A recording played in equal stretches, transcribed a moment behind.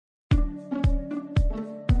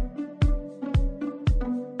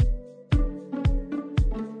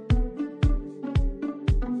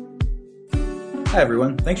Hi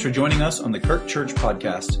everyone, thanks for joining us on the Kirk Church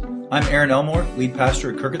Podcast. I'm Aaron Elmore, lead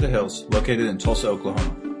pastor at Kirk at the Hills, located in Tulsa,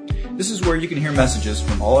 Oklahoma. This is where you can hear messages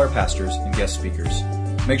from all our pastors and guest speakers.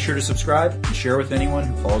 Make sure to subscribe and share with anyone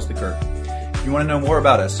who follows the Kirk. If you want to know more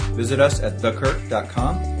about us, visit us at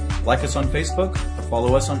thekirk.com, like us on Facebook, or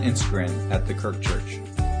follow us on Instagram at The Kirk Church.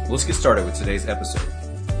 Let's get started with today's episode.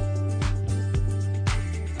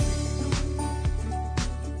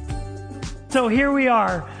 So here we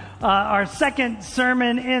are, our second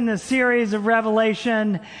sermon in the series of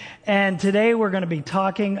Revelation, and today we're going to be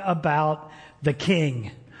talking about the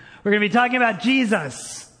King. We're going to be talking about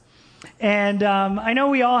Jesus. And I know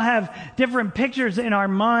we all have different pictures in our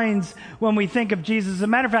minds when we think of Jesus. As a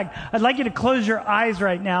matter of fact, I'd like you to close your eyes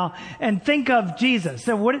right now and think of Jesus.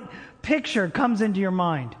 So what picture comes into your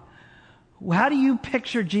mind? How do you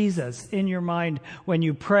picture Jesus in your mind when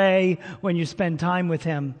you pray, when you spend time with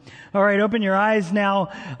Him? All right, open your eyes now.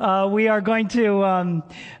 We are going to,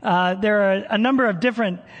 there are a number of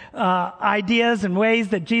different ideas and ways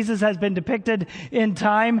that Jesus has been depicted in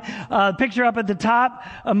time. Picture up at the top,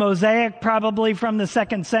 a mosaic probably from the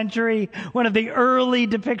 2nd century, one of the early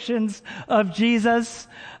depictions of Jesus.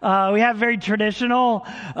 We have very traditional,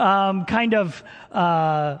 kind of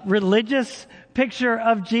religious picture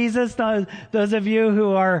of Jesus. Those of you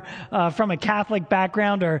who are from a Catholic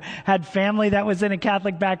background or had family that was in a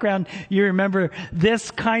Catholic background, you remember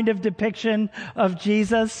this kind of depiction of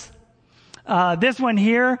Jesus. This one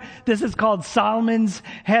here, this is called Solomon's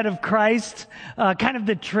Head of Christ, kind of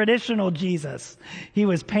the traditional Jesus. He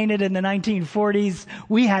was painted in the 1940s.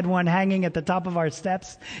 We had one hanging at the top of our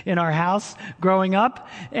steps in our house growing up.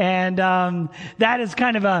 And that is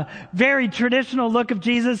kind of a very traditional look of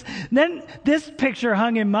Jesus. Then this picture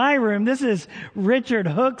hung in my room. This is Richard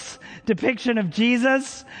Hook's depiction of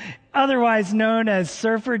Jesus, otherwise known as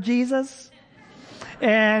Surfer Jesus.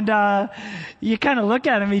 And you kind of look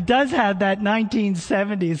at him, he does have that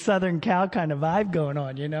 1970s Southern Cal kind of vibe going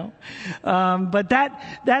on, you know. But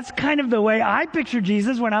that's kind of the way I picture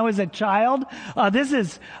Jesus when I was a child. This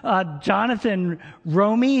is Jonathan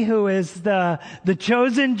Romy, who is the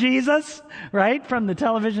chosen Jesus, right, from the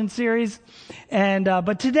television series. And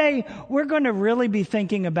but today we're going to really be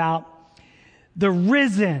thinking about the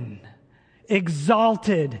risen,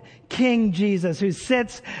 exalted King Jesus who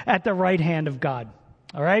sits at the right hand of God.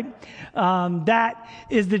 All right. That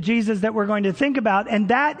is the Jesus that we're going to think about. And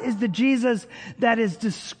that is the Jesus that is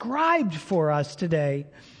described for us today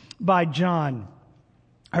by John.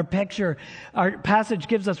 Our passage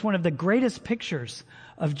gives us one of the greatest pictures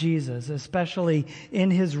of Jesus, especially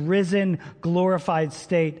in His risen, glorified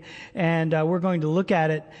state. And we're going to look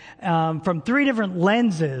at it from three different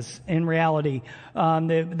lenses in reality.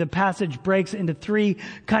 The passage breaks into three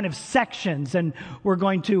kind of sections, and we're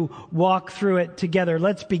going to walk through it together.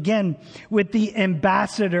 Let's begin with the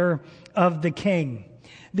ambassador of the King.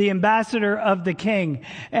 The ambassador of the King.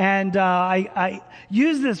 And I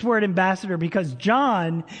use this word ambassador because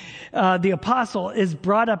John, the apostle, is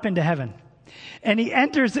brought up into heaven. And he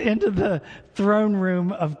enters into the throne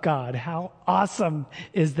room of God. How awesome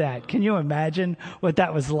is that? Can you imagine what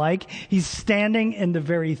that was like? He's standing in the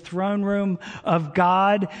very throne room of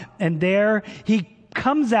God, and there he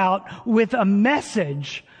comes out with a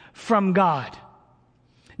message from God.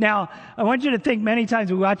 Now, I want you to think many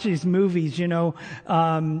times we watch these movies, you know,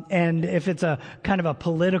 and if it's a kind of a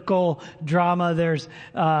political drama, there's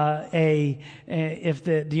if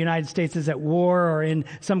the United States is at war or in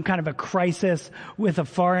some kind of a crisis with a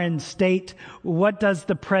foreign state, what does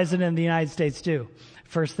the President of the United States do?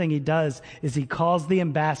 First thing he does is he calls the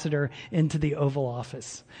ambassador into the Oval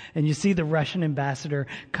Office. And you see the Russian ambassador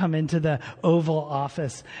come into the Oval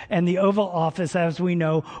Office. And the Oval Office, as we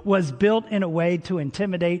know, was built in a way to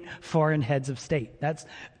intimidate foreign heads of state. That's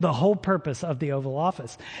the whole purpose of the Oval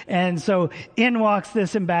Office. And so in walks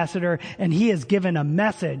this ambassador, and he is given a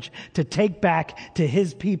message to take back to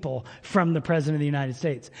his people from the President of the United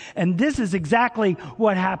States. And this is exactly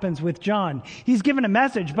what happens with John. He's given a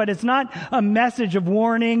message, but it's not a message of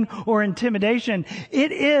warning or intimidation.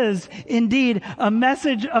 It is indeed a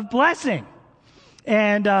message of blessing.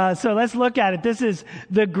 And so let's look at it. This is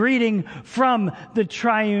the greeting from the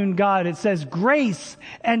triune God. It says, "Grace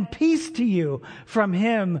and peace to you from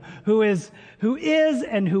Him who is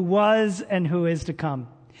and who was and who is to come,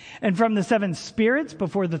 and from the 7 spirits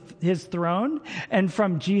before His throne, and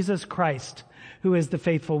from Jesus Christ, who is the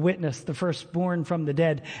faithful witness, the firstborn from the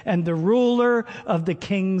dead, and the ruler of the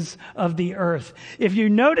kings of the earth. If you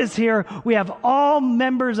notice here, we have all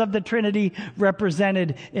members of the Trinity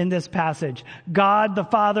represented in this passage. God the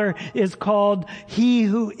Father is called He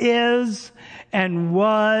who is and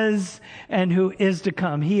was and who is to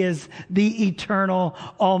come. He is the eternal,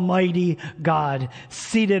 almighty God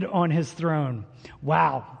seated on His throne.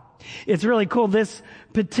 Wow. It's really cool. This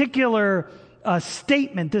particular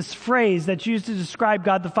statement, this phrase that's used to describe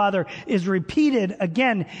God the Father is repeated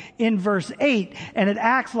again in verse 8, and it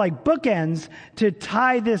acts like bookends to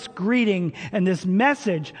tie this greeting and this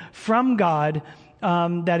message from God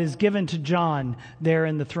that is given to John there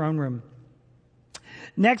in the throne room.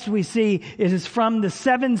 Next we see it is from the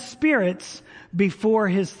 7 spirits before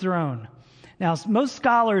His throne. Now, most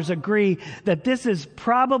scholars agree that this is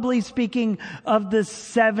probably speaking of the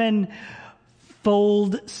 7-fold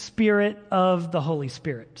Spirit of the Holy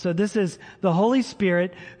Spirit. So this is the Holy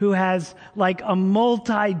Spirit who has like a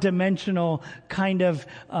multi-dimensional kind of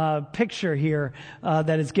picture here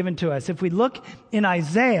that is given to us. If we look in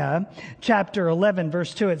Isaiah chapter 11,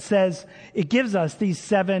 verse 2, it says, it gives us these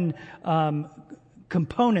 7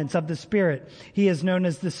 components of the Spirit. He is known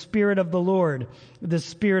as the Spirit of the Lord, the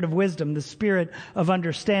Spirit of wisdom, the Spirit of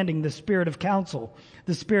understanding, the Spirit of counsel,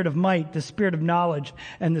 the Spirit of might, the Spirit of knowledge,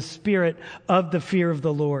 and the Spirit of the fear of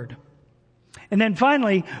the Lord. And then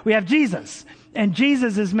finally, we have Jesus. And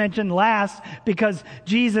Jesus is mentioned last because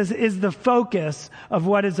Jesus is the focus of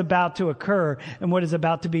what is about to occur and what is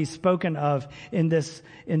about to be spoken of in this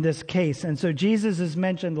case. And so Jesus is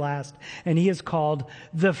mentioned last, and He is called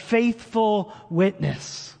the faithful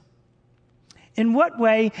witness. In what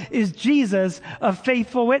way is Jesus a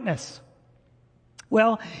faithful witness?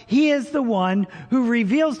 Well, He is the one who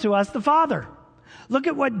reveals to us the Father. Look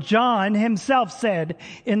at what John himself said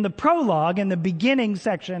in the prologue, in the beginning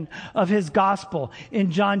section of his gospel.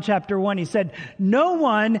 In John chapter 1, he said, "No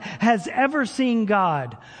one has ever seen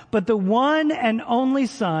God, but the one and only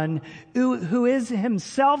Son, who is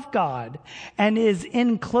Himself God and is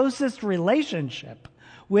in closest relationship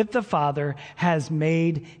with the Father, has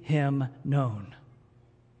made Him known."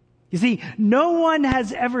 You see, no one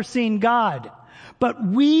has ever seen God. But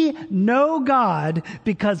we know God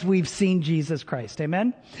because we've seen Jesus Christ.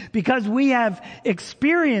 Amen? Because we have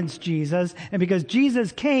experienced Jesus, and because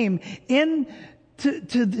Jesus came in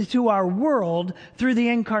to our world through the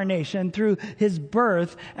incarnation, through His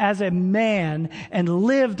birth as a man and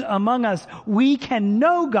lived among us, we can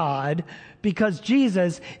know God because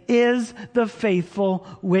Jesus is the faithful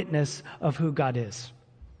witness of who God is.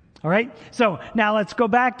 All right. So now let's go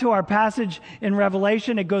back to our passage in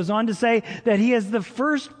Revelation. It goes on to say that He is the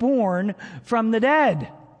firstborn from the dead.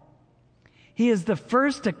 He is the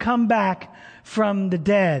first to come back from the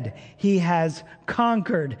dead. He has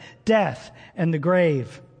conquered death and the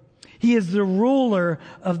grave. He is the ruler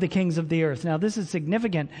of the kings of the earth. Now, this is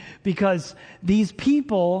significant because these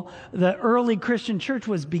people, the early Christian church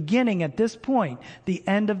was beginning at this point, the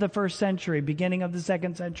end of the 1st century, beginning of the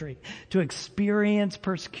 2nd century, to experience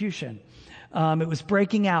persecution. It was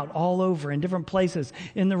breaking out all over in different places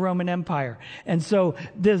in the Roman Empire. And so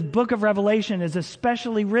this book of Revelation is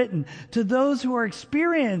especially written to those who are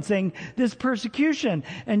experiencing this persecution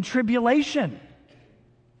and tribulation.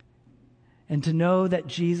 And to know that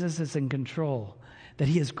Jesus is in control, that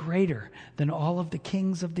He is greater than all of the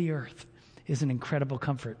kings of the earth, is an incredible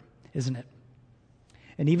comfort, isn't it?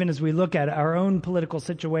 And even as we look at our own political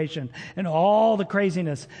situation and all the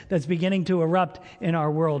craziness that's beginning to erupt in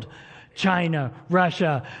our world, China,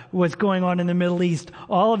 Russia, what's going on in the Middle East,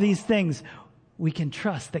 all of these things, we can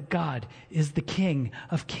trust that God is the King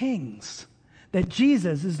of kings, that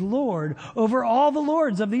Jesus is Lord over all the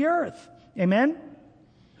lords of the earth. Amen?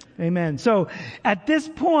 Amen. So at this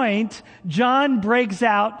point, John breaks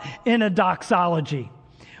out in a doxology,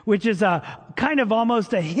 which is a kind of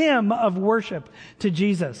almost a hymn of worship to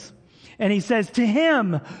Jesus. And he says, "To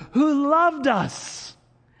Him who loved us."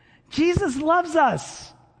 Jesus loves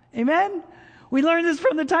us. Amen. We learned this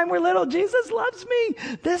from the time we're little. Jesus loves me.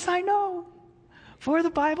 This I know, for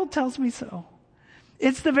the Bible tells me so.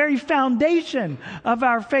 It's the very foundation of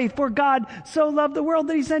our faith. For God so loved the world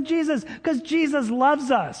that He sent Jesus, because Jesus loves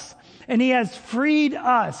us. And He has freed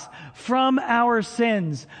us from our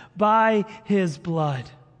sins by His blood.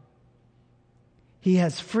 He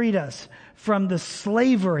has freed us from the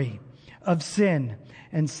slavery of sin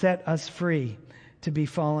and set us free to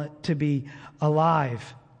be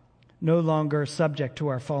alive, no longer subject to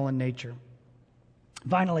our fallen nature.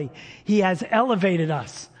 Finally, He has elevated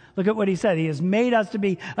us. Look at what He said. He has made us to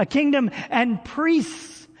be a kingdom and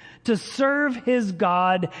priests to serve his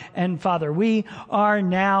God and Father. We are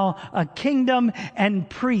now a kingdom and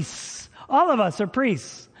priests. All of us are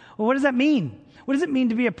priests. Well, what does that mean? What does it mean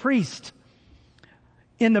to be a priest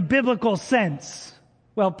in the biblical sense?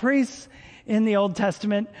 Well, priests in the Old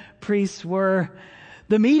Testament, priests were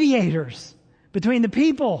the mediators between the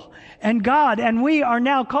people and God. And we are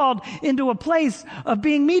now called into a place of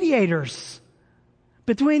being mediators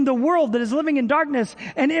between the world that is living in darkness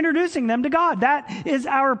and introducing them to God. That is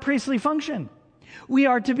our priestly function. We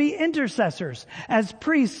are to be intercessors. As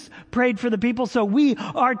priests prayed for the people, so we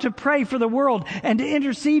are to pray for the world and to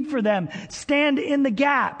intercede for them, stand in the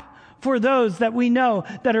gap for those that we know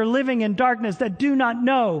that are living in darkness, that do not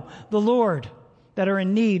know the Lord, that are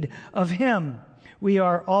in need of him. We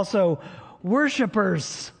are also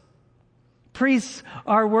worshipers. Priests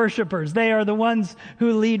are worshipers. They are the ones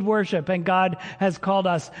who lead worship, and God has called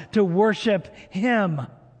us to worship him,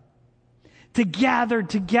 to gather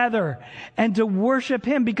together and to worship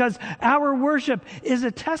him, because our worship is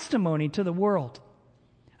a testimony to the world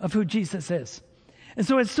of who Jesus is. And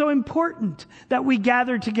so it's so important that we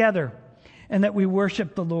gather together and that we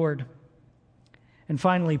worship the Lord. And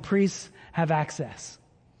finally, priests have access.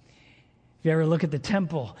 If you ever look at the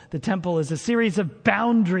temple is a series of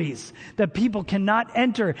boundaries that people cannot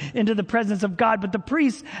enter into the presence of God, but the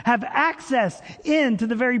priests have access into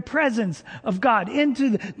the very presence of God,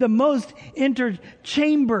 into the most inner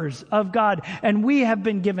chambers of God, and we have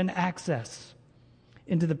been given access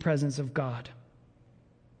into the presence of God.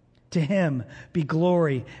 To him be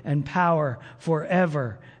glory and power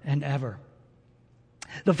forever and ever.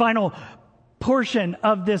 The final portion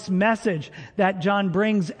of this message that John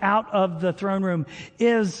brings out of the throne room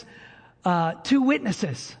is two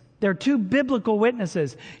witnesses. There are two biblical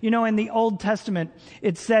witnesses. You know, in the Old Testament,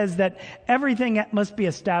 it says that everything must be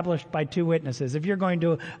established by two witnesses. If you're going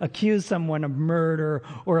to accuse someone of murder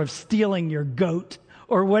or of stealing your goat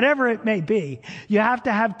or whatever it may be, you have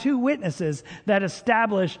to have two witnesses that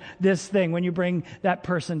establish this thing when you bring that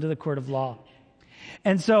person to the court of law.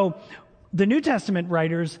 And so the New Testament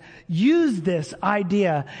writers use this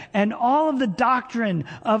idea, and all of the doctrine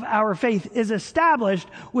of our faith is established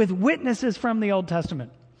with witnesses from the Old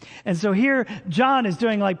Testament. And so here John is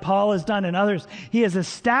doing like Paul has done and others. He is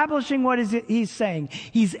establishing what he's saying.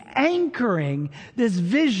 He's anchoring this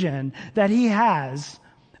vision that he has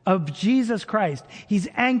of Jesus Christ. He's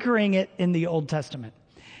anchoring it in the Old Testament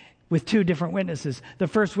with two different witnesses. The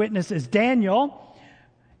first witness is Daniel,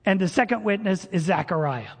 and the second witness is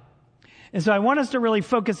Zechariah. And so I want us to really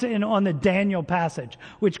focus in on the Daniel passage,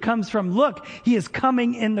 which comes from, look, he is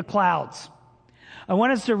coming in the clouds. I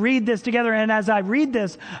want us to read this together, and as I read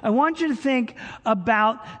this, I want you to think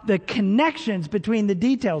about the connections between the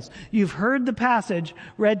details. You've heard the passage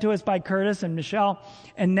read to us by Curtis and Michelle,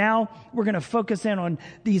 and now we're going to focus in on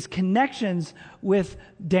these connections with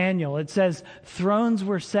Daniel. It says, thrones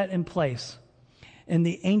were set in place, and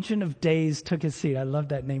the Ancient of Days took his seat. I love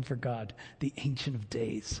that name for God, the Ancient of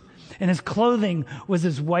Days. And his clothing was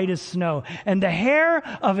as white as snow. And the hair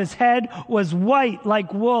of his head was white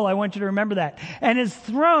like wool. I want you to remember that. And his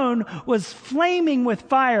throne was flaming with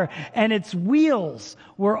fire, and its wheels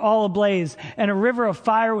were all ablaze. And a river of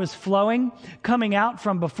fire was flowing, coming out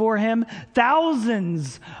from before him.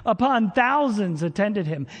 Thousands upon thousands attended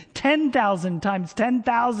him. 10,000 times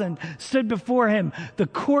 10,000 stood before him. The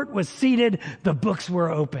court was seated. The books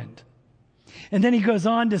were opened. And then he goes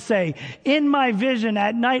on to say, in my vision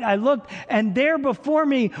at night I looked, and there before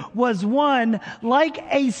me was one like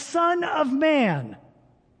a son of man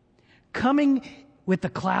coming with the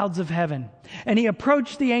clouds of heaven. And he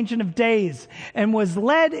approached the Ancient of Days and was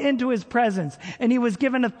led into his presence. And he was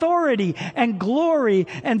given authority and glory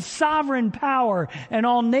and sovereign power. And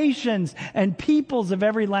all nations and peoples of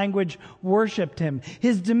every language worshiped him.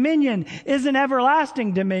 His dominion is an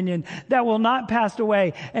everlasting dominion that will not pass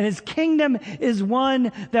away. And his kingdom is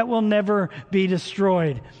one that will never be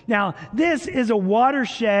destroyed. Now, this is a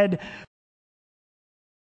watershed,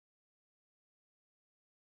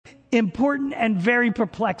 important and very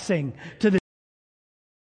perplexing to the.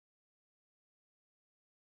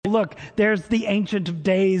 Look, there's the Ancient of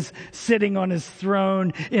Days sitting on his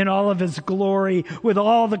throne in all of his glory with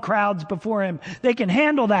all the crowds before him. They can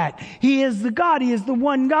handle that. He is the God. He is the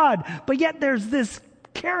one God. But yet there's this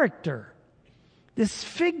character, this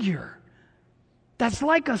figure that's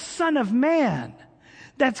like a son of man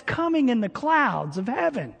that's coming in the clouds of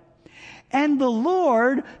heaven. And the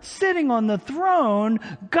Lord sitting on the throne,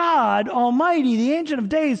 God Almighty, the Ancient of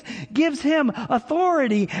Days, gives him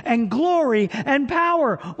authority and glory and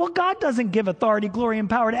power. Well, God doesn't give authority, glory, and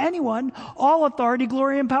power to anyone. All authority,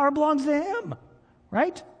 glory, and power belongs to him,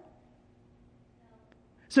 right?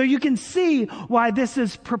 So you can see why this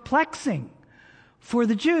is perplexing for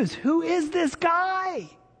the Jews. Who is this guy?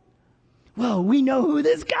 Well, we know who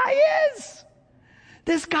this guy is.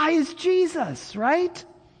 This guy is Jesus, right?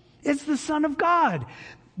 It's the Son of God.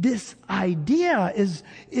 This idea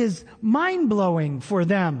is mind-blowing for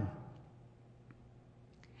them.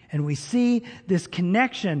 And we see this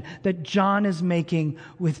connection that John is making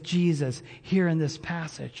with Jesus here in this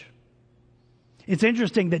passage. It's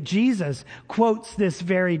interesting that Jesus quotes this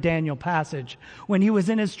very Daniel passage when he was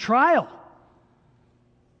in his trial.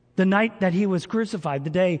 The night that he was crucified, the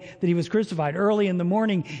day that he was crucified, early in the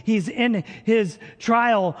morning, he's in his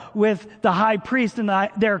trial with the high priest, and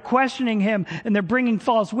they're questioning him, and they're bringing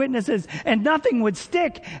false witnesses, and nothing would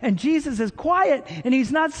stick. And Jesus is quiet, and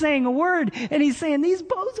he's not saying a word, and he's saying, these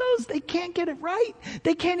bozos, they can't get it right.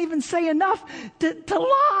 They can't even say enough to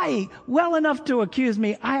lie well enough to accuse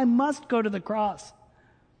me. I must go to the cross.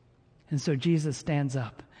 And so Jesus stands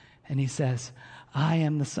up, and he says, I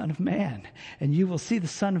am the Son of Man, and you will see the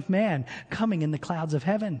Son of Man coming in the clouds of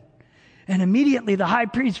heaven. And immediately the high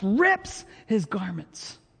priest rips his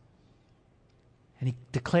garments. And he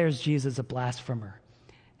declares Jesus a blasphemer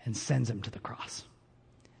and sends him to the cross.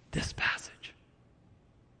 This passage.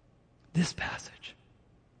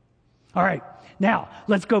 All right, now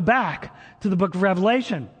let's go back to the book of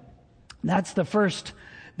Revelation. That's the first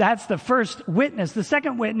witness. The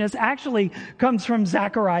second witness actually comes from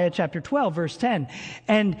Zechariah chapter 12, verse 10.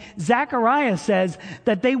 And Zechariah says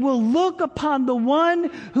that they will look upon the one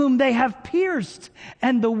whom they have pierced,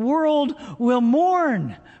 and the world will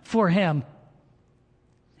mourn for him.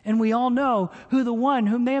 And we all know who the one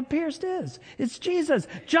whom they have pierced is. It's Jesus.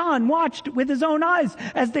 John watched with his own eyes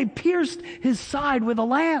as they pierced his side with a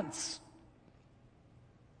lance.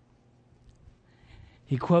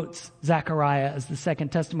 He quotes Zechariah as the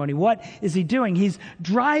second testimony. What is he doing? He's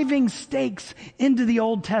driving stakes into the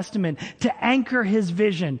Old Testament to anchor his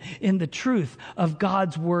vision in the truth of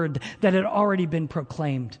God's word that had already been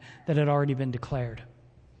proclaimed, that had already been declared.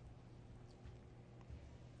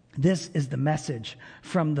 This is the message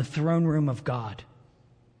from the throne room of God.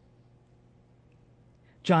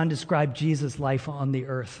 John described Jesus' life on the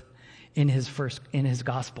earth in his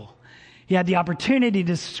gospel. He had the opportunity to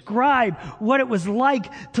describe what it was like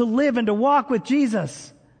to live and to walk with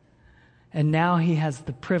Jesus. And now he has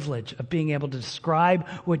the privilege of being able to describe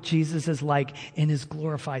what Jesus is like in his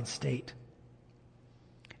glorified state.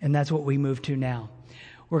 And that's what we move to now.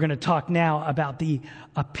 We're going to talk now about the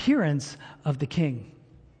appearance of the King.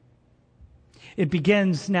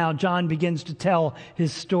 John begins to tell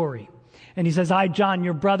his story. And he says, I, John,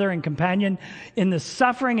 your brother and companion, in the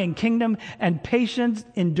suffering and kingdom and patience,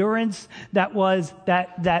 endurance that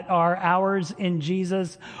are ours in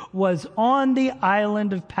Jesus, was on the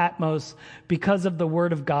island of Patmos because of the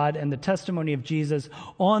word of God and the testimony of Jesus.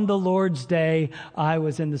 On the Lord's day, I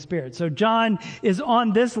was in the Spirit. So John is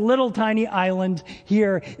on this little tiny island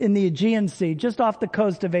here in the Aegean Sea, just off the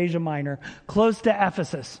coast of Asia Minor, close to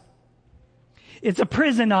Ephesus. It's a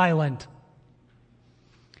prison island.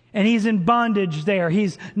 And he's in bondage there.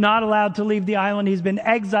 He's not allowed to leave the island. He's been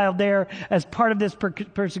exiled there as part of this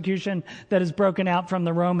persecution that has broken out from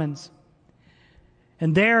the Romans.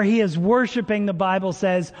 And there he is worshiping, the Bible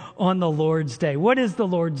says, on the Lord's day. What is the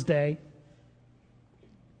Lord's day?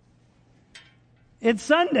 It's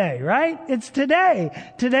Sunday, right? It's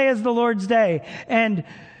today. Today is the Lord's day. And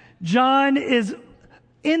John is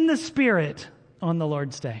in the Spirit on the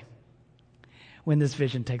Lord's day when this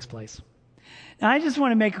vision takes place. Now, I just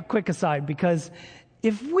want to make a quick aside, because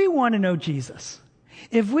if we want to know Jesus,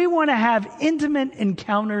 if we want to have intimate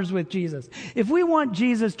encounters with Jesus, if we want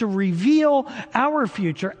Jesus to reveal our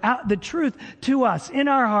future, the truth to us in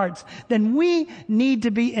our hearts, then we need to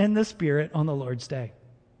be in the Spirit on the Lord's day.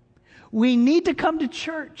 We need to come to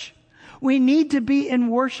church. We need to be in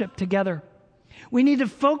worship together. We need to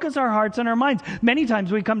focus our hearts and our minds. Many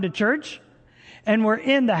times we come to church and we're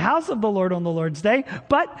in the house of the Lord on the Lord's day,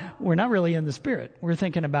 but we're not really in the Spirit. We're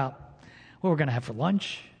thinking about what we're going to have for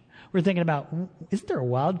lunch. We're thinking about, isn't there a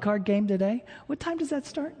wild card game today? What time does that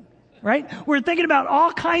start? Right? We're thinking about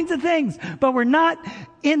all kinds of things, but we're not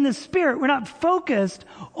in the Spirit. We're not focused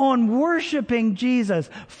on worshiping Jesus,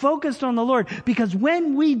 focused on the Lord, because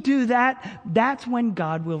when we do that, that's when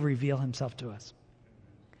God will reveal himself to us.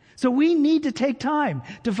 So we need to take time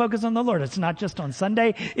to focus on the Lord. It's not just on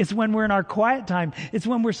Sunday. It's when we're in our quiet time. It's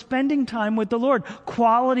when we're spending time with the Lord,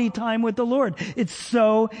 quality time with the Lord. It's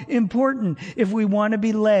so important if we want to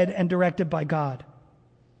be led and directed by God.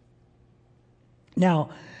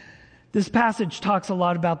 Now, this passage talks a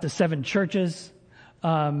lot about the 7 churches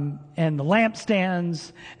and the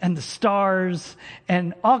lampstands and the stars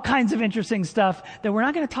and all kinds of interesting stuff that we're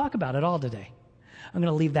not going to talk about at all today. I'm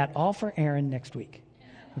going to leave that all for Aaron next week.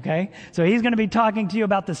 Okay? So he's going to be talking to you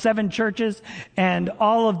about the 7 churches and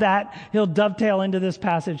all of that. He'll dovetail into this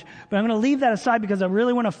passage. But I'm going to leave that aside because I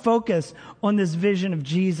really want to focus on this vision of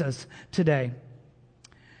Jesus today.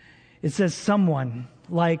 It says, someone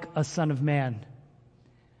like a son of man.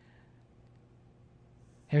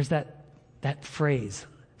 Here's that phrase.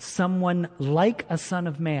 Someone like a son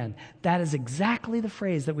of man. That is exactly the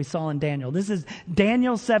phrase that we saw in Daniel. This is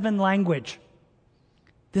Daniel 7 language.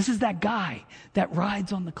 This is that guy that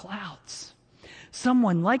rides on the clouds.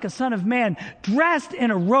 Someone like a son of man, dressed in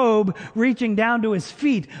a robe reaching down to his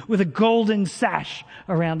feet with a golden sash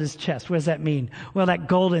around his chest. What does that mean? Well, that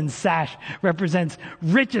golden sash represents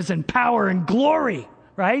riches and power and glory,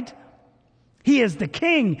 right? He is the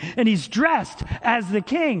king, and he's dressed as the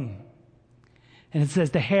king. And it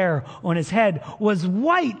says the hair on his head was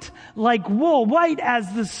white like wool, white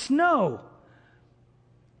as the snow.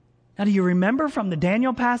 Now, do you remember from the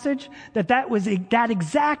Daniel passage that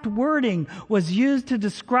exact wording was used to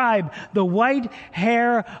describe the white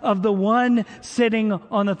hair of the one sitting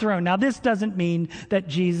on the throne? Now, this doesn't mean that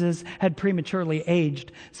Jesus had prematurely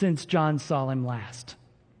aged since John saw him last.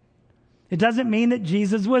 It doesn't mean that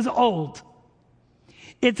Jesus was old.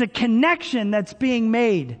 It's a connection that's being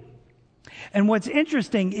made. And what's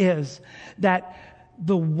interesting is that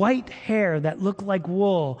the white hair that looked like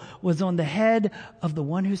wool was on the head of the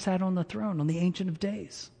one who sat on the throne, on the Ancient of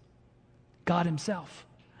Days. God himself,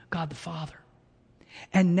 God the Father.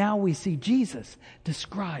 And now we see Jesus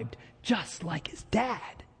described just like his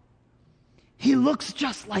dad. He looks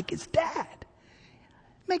just like his dad.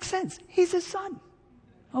 Makes sense. He's his son.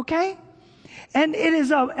 Okay? And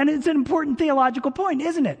it's an important theological point,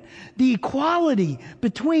 isn't it? The equality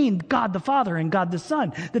between God the Father and God the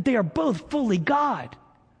Son, that they are both fully God,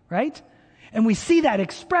 right? And we see that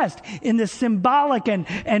expressed in this symbolic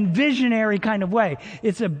and visionary kind of way.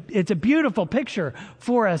 It's a beautiful picture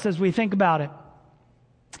for us as we think about it.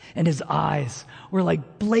 And his eyes were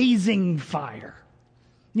like blazing fire.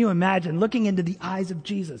 Can you imagine looking into the eyes of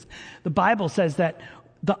Jesus? The Bible says that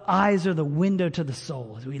the eyes are the window to the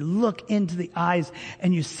soul. As we look into the eyes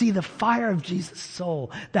and you see the fire of Jesus'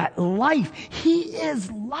 soul, that life, he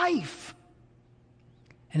is life.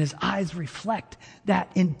 And his eyes reflect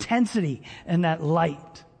that intensity and that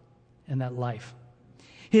light and that life.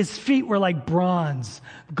 His feet were like bronze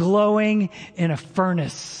glowing in a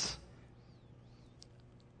furnace.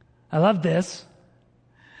 I love this,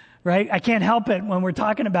 right? I can't help it when we're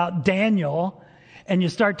talking about Daniel and you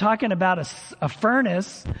start talking about a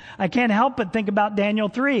furnace, I can't help but think about Daniel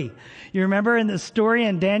 3. You remember in the story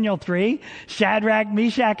in Daniel 3, Shadrach,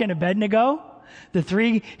 Meshach, and Abednego, the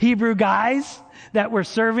 3 Hebrew guys that were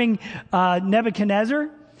serving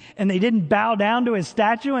Nebuchadnezzar, and they didn't bow down to his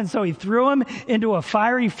statue, and so he threw them into a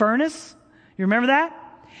fiery furnace. You remember that?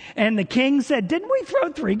 And the king said, didn't we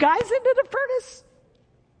throw 3 guys into the furnace?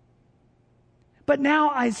 But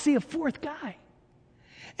now I see a 4th guy.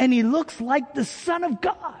 And he looks like the Son of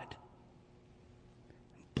God,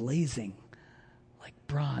 blazing like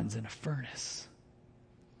bronze in a furnace.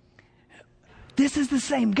 This is the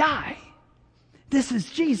same guy. This is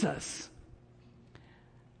Jesus.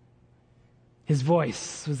 His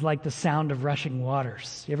voice was like the sound of rushing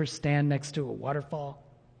waters. You ever stand next to a waterfall?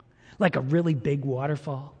 Like a really big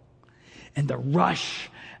waterfall? And the rush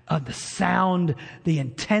of the sound, the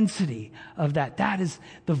intensity of that is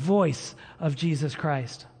the voice of Jesus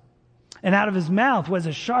Christ. And out of his mouth was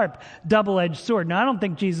a sharp, double-edged sword. Now, I don't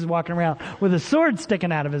think Jesus is walking around with a sword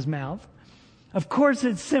sticking out of his mouth. Of course,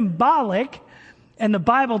 it's symbolic. And the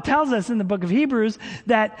Bible tells us in the book of Hebrews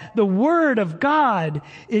that the word of God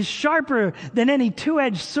is sharper than any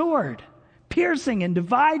 2-edged sword, piercing and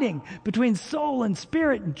dividing between soul and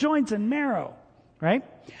spirit and joints and marrow, right?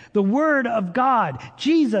 The word of God.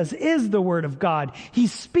 Jesus is the word of God. He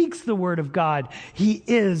speaks the word of God. He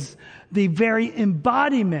is the very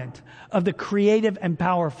embodiment of the creative and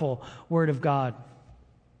powerful word of God.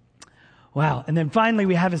 Wow. And then finally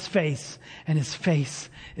we have his face, and his face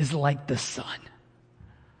is like the sun.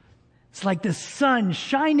 It's like the sun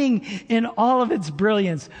shining in all of its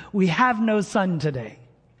brilliance. We have no sun today.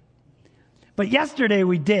 But yesterday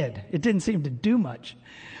we did. It didn't seem to do much,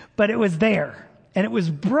 but it was there. And it was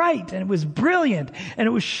bright, and it was brilliant, and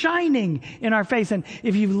it was shining in our face. And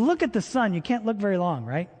if you look at the sun, you can't look very long,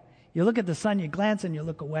 right? You look at the sun, you glance, and you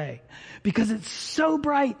look away. Because it's so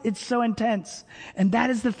bright, it's so intense. And that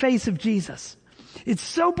is the face of Jesus. It's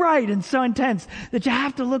so bright and so intense that you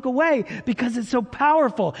have to look away because it's so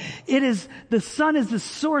powerful. The sun is the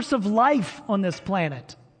source of life on this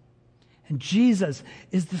planet. And Jesus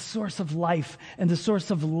is the source of life and the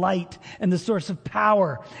source of light and the source of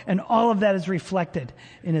power. And all of that is reflected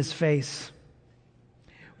in his face.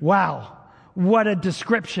 Wow. What a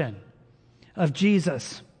description of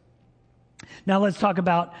Jesus. Now let's talk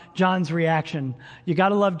about John's reaction. You got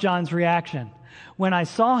to love John's reaction. When I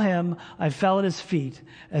saw him, I fell at his feet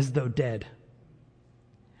as though dead.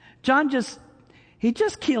 John just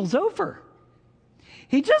keels over.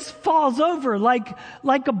 He just falls over like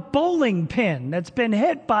a bowling pin that's been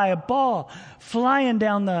hit by a ball flying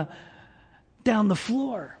down the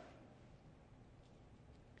floor.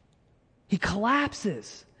 He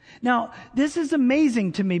collapses. Now, this is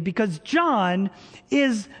amazing to me because John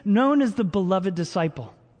is known as the beloved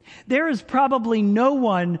disciple. There is probably no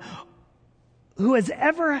one who has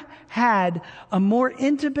ever had a more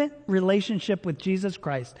intimate relationship with Jesus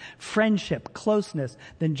Christ, friendship, closeness,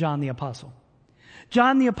 than John the Apostle.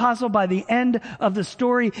 John the Apostle, by the end of the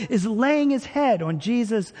story, is laying his head on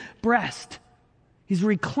Jesus' breast. He's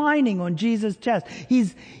reclining on Jesus' chest. He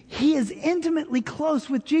is intimately close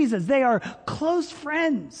with Jesus. They are close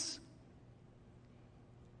friends.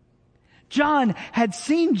 John had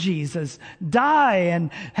seen Jesus die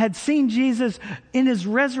and had seen Jesus in his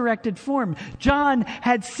resurrected form. John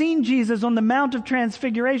had seen Jesus on the Mount of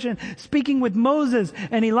Transfiguration speaking with Moses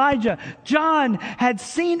and Elijah. John had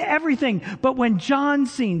seen everything. But when John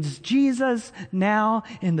sees Jesus now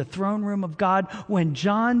in the throne room of God, when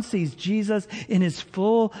John sees Jesus in his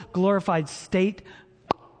full glorified state,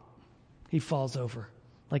 he falls over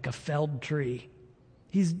like a felled tree.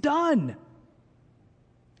 He's done.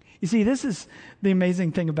 You see, this is the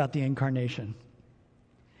amazing thing about the incarnation.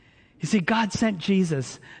 You see, God sent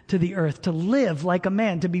Jesus to the earth to live like a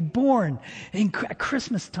man, to be born at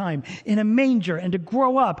Christmas time in a manger and to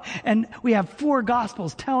grow up. And we have 4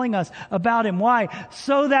 Gospels telling us about him. Why?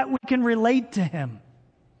 So that we can relate to him.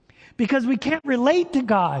 Because we can't relate to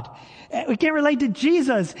God. We can't relate to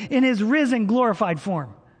Jesus in his risen, glorified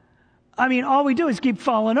form. I mean, all we do is keep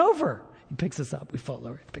falling over. He picks us up, we fall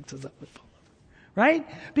over. He picks us up, we fall over. Right?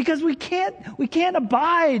 Because we can't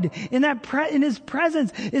abide in his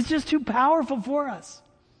presence. It's just too powerful for us.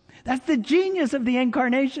 That's the genius of the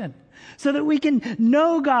incarnation. So that we can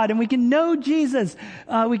know God and we can know Jesus.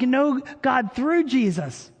 We can know God through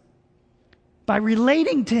Jesus by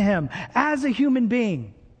relating to him as a human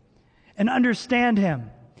being and understand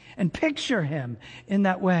him and picture him in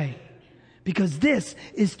that way. Because this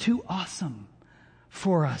is too awesome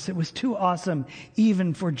for us. It was too awesome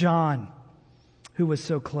even for John, who was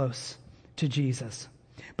so close to Jesus.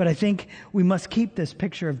 But I think we must keep this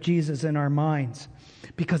picture of Jesus in our minds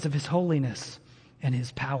because of his holiness and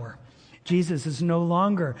his power. Jesus is no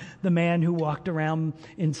longer the man who walked around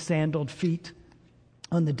in sandaled feet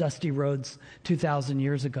on the dusty roads 2,000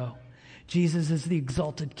 years ago. Jesus is the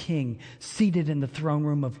exalted King seated in the throne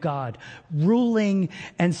room of God, ruling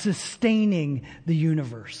and sustaining the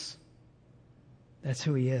universe. That's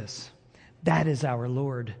who he is. That is our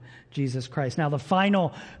Lord Jesus Christ. Now, the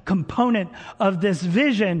final component of this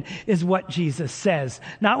vision is what Jesus says.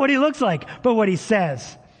 Not what he looks like, but what he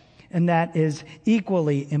says. And that is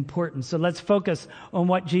equally important. So let's focus on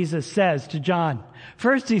what Jesus says to John.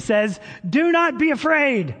 First, he says, do not be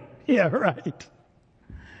afraid. Yeah, right.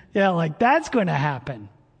 Yeah, like that's going to happen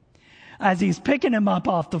as he's picking him up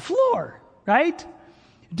off the floor, right?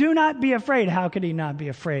 Do not be afraid. How could he not be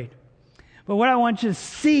afraid? But what I want you to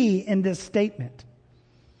see in this statement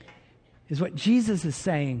is what Jesus is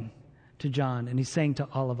saying to John, and he's saying to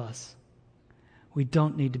all of us. We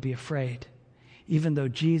don't need to be afraid, even though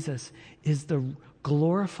Jesus is the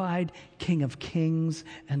glorified King of Kings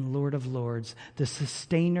and Lord of Lords, the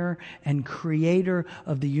sustainer and creator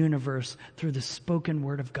of the universe through the spoken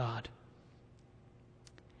word of God.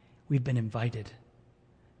 We've been invited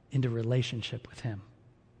into relationship with him.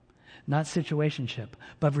 Not situationship,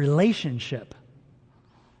 but relationship.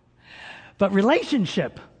 But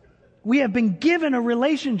relationship. We have been given a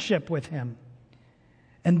relationship with him.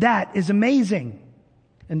 And that is amazing.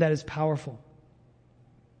 And that is powerful.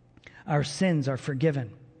 Our sins are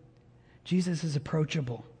forgiven. Jesus is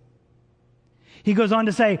approachable. He goes on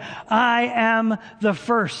to say, I am the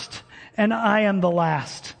first and I am the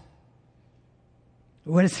last.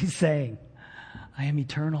 What is he saying? I am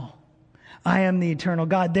eternal. I am the eternal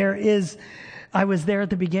God. I was there at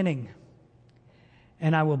the beginning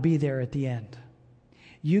and I will be there at the end.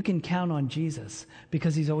 You can count on Jesus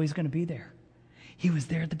because he's always going to be there. He was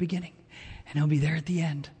there at the beginning and he'll be there at the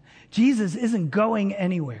end. Jesus isn't going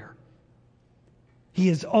anywhere. He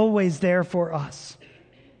is always there for us.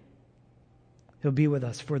 He'll be with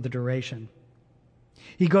us for the duration.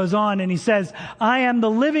 He goes on and he says, I am the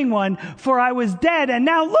living one, for I was dead, and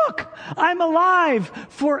now look, I'm alive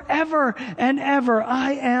forever and ever.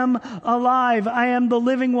 I am alive. I am the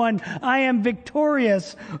living one. I am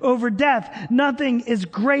victorious over death. Nothing is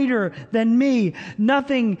greater than me.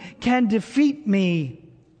 Nothing can defeat me.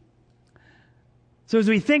 So as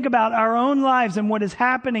we think about our own lives and what is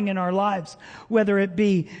happening in our lives, whether it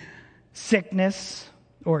be sickness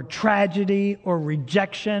or tragedy or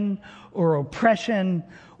rejection or oppression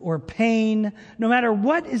or pain, no matter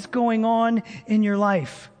what is going on in your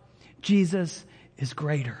life, Jesus is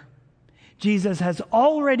greater. Jesus has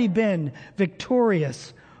already been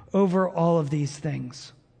victorious over all of these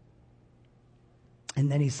things.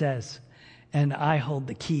 And then he says, and I hold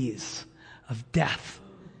the keys of death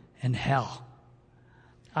and hell.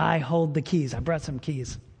 I hold the keys. I brought some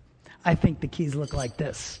keys. I think the keys look like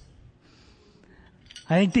this.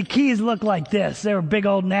 I think the keys look like this. They were big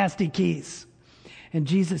old nasty keys. And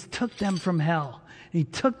Jesus took them from hell. He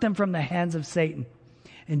took them from the hands of Satan.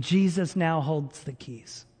 And Jesus now holds the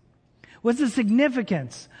keys. What's the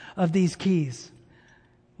significance of these keys?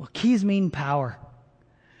 Well, keys mean power.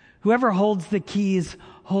 Whoever holds the keys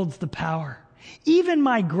holds the power. Even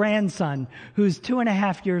my grandson, who's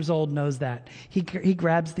 2.5 years old, knows that. He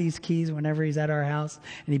grabs these keys whenever he's at our house,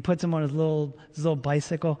 and he puts them on his little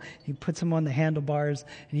bicycle. He puts them on the handlebars,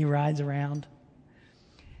 and he rides around.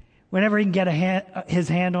 Whenever he can get his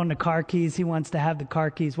hand on the car keys, he wants to have the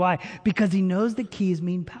car keys. Why? Because he knows that keys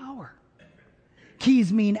mean power.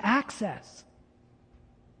 Keys mean access.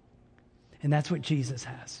 And that's what Jesus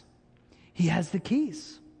has. He has the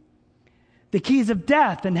keys. The keys of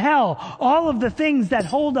death and hell, all of the things that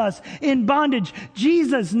hold us in bondage,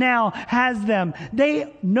 Jesus now has them.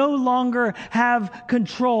 They no longer have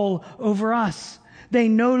control over us. They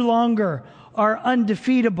no longer are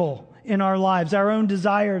undefeatable in our lives, our own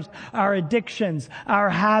desires, our addictions, our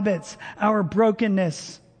habits, our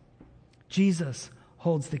brokenness. Jesus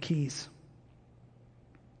holds the keys.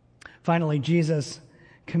 Finally, Jesus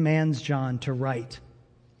commands John to write.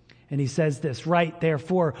 And he says this, write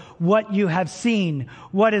therefore what you have seen,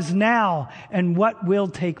 what is now, and what will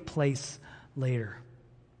take place later.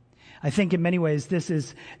 I think in many ways this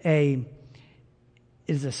is a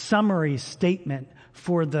summary statement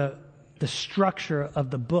for the structure of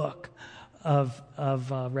the book of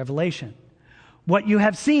Revelation. What you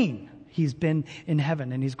have seen. He's been in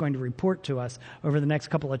heaven, and he's going to report to us over the next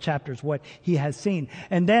couple of chapters what he has seen.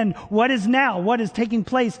 And then what is now, what is taking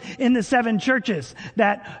place in the 7 churches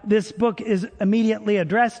that this book is immediately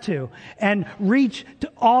addressed to, and reach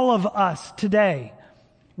to all of us today.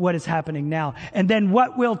 What is happening now. And then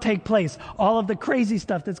what will take place. All of the crazy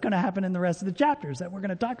stuff that's going to happen in the rest of the chapters that we're going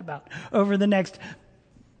to talk about over the next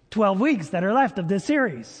 12 weeks that are left of this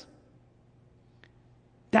series.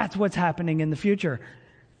 That's what's happening in the future.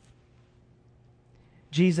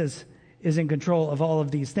 Jesus is in control of all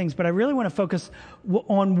of these things. But I really want to focus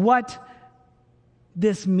on what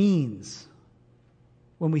this means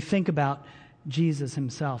when we think about Jesus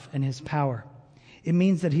himself and his power. It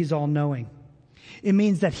means that he's all-knowing. It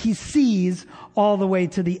means that he sees all the way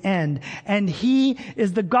to the end. And he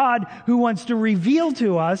is the God who wants to reveal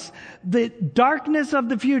to us the darkness of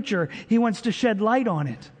the future. He wants to shed light on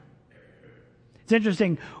it. It's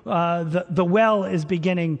interesting, the well is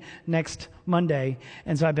beginning next Monday,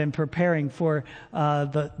 and so I've been preparing for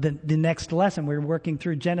the next lesson. We're working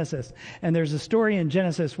through Genesis, and there's a story in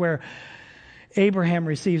Genesis where Abraham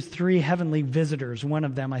receives 3 heavenly visitors. One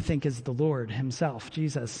of them, I think, is the Lord himself,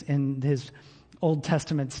 Jesus, in his Old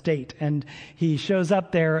Testament state. And he shows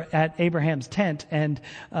up there at Abraham's tent, and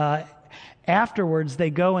afterwards, they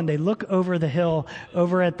go and they look over the hill,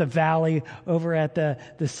 over at the valley, over at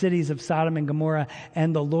the cities of Sodom and Gomorrah.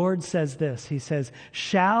 And the Lord says this. He says,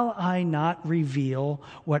 shall I not reveal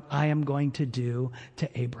what I am going to do to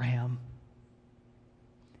Abraham?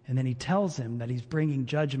 And then he tells him that he's bringing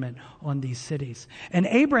judgment on these cities. And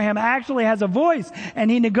Abraham actually has a voice,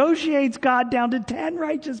 and he negotiates God down to 10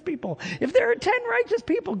 righteous people. If there are 10 righteous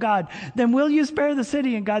people, God, then will you spare the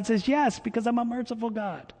city? And God says, yes, because I'm a merciful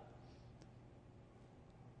God.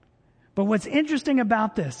 But what's interesting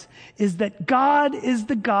about this is that God is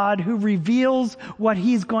the God who reveals what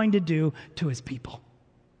he's going to do to his people.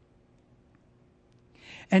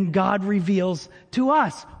 And God reveals to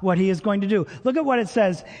us what he is going to do. Look at what it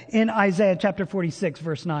says in Isaiah chapter 46,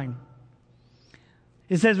 verse 9.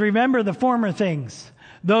 It says, remember the former things,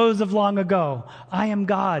 those of long ago. I am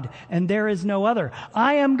God, and there is no other.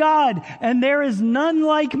 I am God, and there is none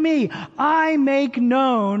like me. I make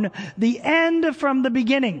known the end from the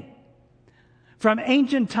beginning, From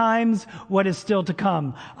ancient times, what is still to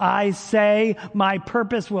come. I say my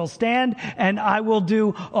purpose will stand and I will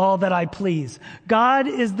do all that I please. God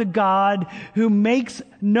is the God who makes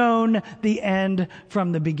known the end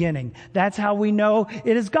from the beginning. That's how we know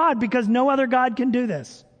it is God, because no other God can do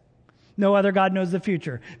this. No other God knows the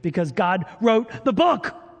future because God wrote the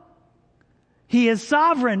book. He is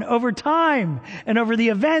sovereign over time and over the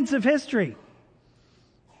events of history.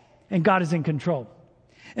 And God is in control.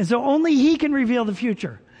 And so only He can reveal the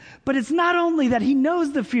future. But it's not only that He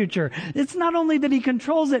knows the future. It's not only that He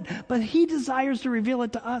controls it, but He desires to reveal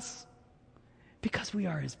it to us because we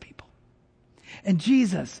are His people. And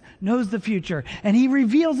Jesus knows the future and He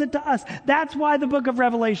reveals it to us. That's why the book of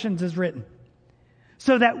Revelations is written.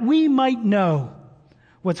 So that we might know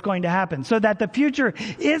what's going to happen. So that the future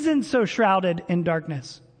isn't so shrouded in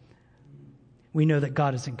darkness. We know that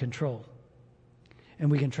God is in control. And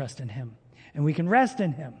we can trust in Him. And we can rest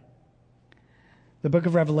in Him. The book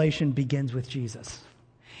of Revelation begins with Jesus.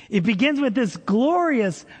 It begins with this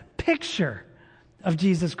glorious picture of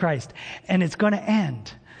Jesus Christ. And it's going to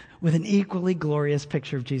end with an equally glorious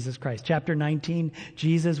picture of Jesus Christ. Chapter 19,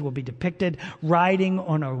 Jesus will be depicted riding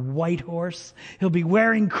on a white horse. He'll be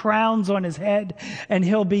wearing crowns on His head. And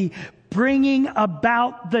He'll be bringing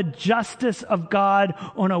about the justice of God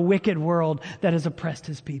on a wicked world that has oppressed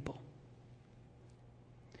His people.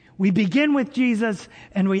 We begin with Jesus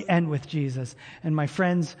and we end with Jesus. And my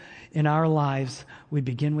friends, in our lives, we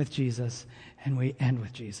begin with Jesus and we end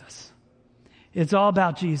with Jesus. It's all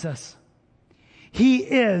about Jesus. He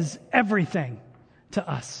is everything to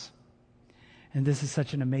us. And this is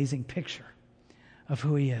such an amazing picture of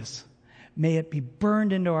who He is. May it be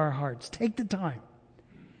burned into our hearts. Take the time,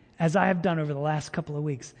 as I have done over the last couple of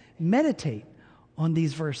weeks, meditate on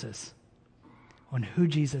these verses, on who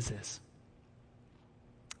Jesus is.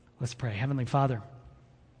 Let's pray. Heavenly Father,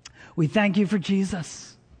 we thank You for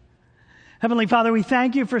Jesus. Heavenly Father, we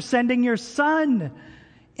thank You for sending Your Son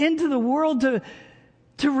into the world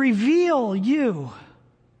to reveal You.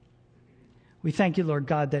 We thank You, Lord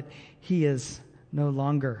God, that He is no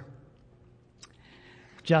longer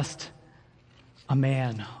just a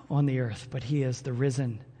man on the earth, but He is the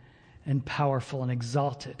risen and powerful and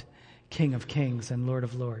exalted King of Kings and Lord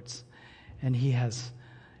of Lords. And He has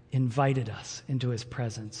invited us into His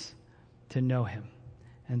presence to know Him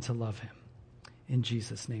and to love Him. In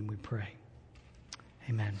Jesus' name we pray.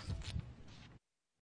 Amen.